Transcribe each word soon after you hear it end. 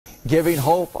giving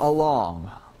hope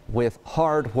along with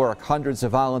hard work. Hundreds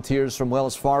of volunteers from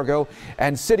Wells Fargo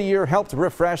and City Year helped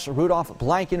refresh Rudolph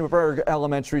Blankenburg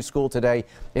Elementary School today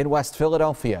in West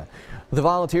Philadelphia. The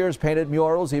volunteers painted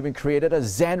murals, even created a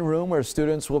Zen room where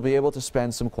students will be able to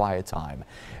spend some quiet time.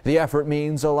 The effort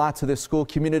means a lot to the school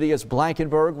community, as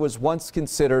Blankenburg was once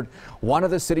considered one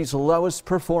of the city's lowest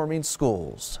performing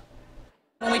schools.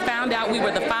 When we found out we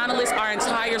were the finalists, our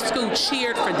entire school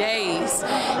cheered for days,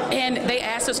 and they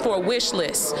asked us for a wish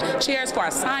list. Chairs for our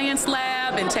science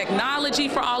lab and technology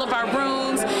for all of our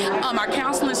rooms. Our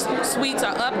counseling suites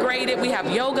are upgraded. We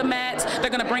have yoga mats.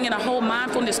 They're going to bring in a whole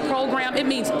mindfulness program. It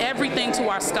means everything to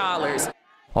our scholars.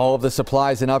 All of the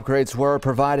supplies and upgrades were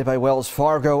provided by Wells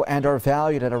Fargo and are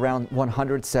valued at around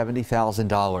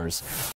 $170,000.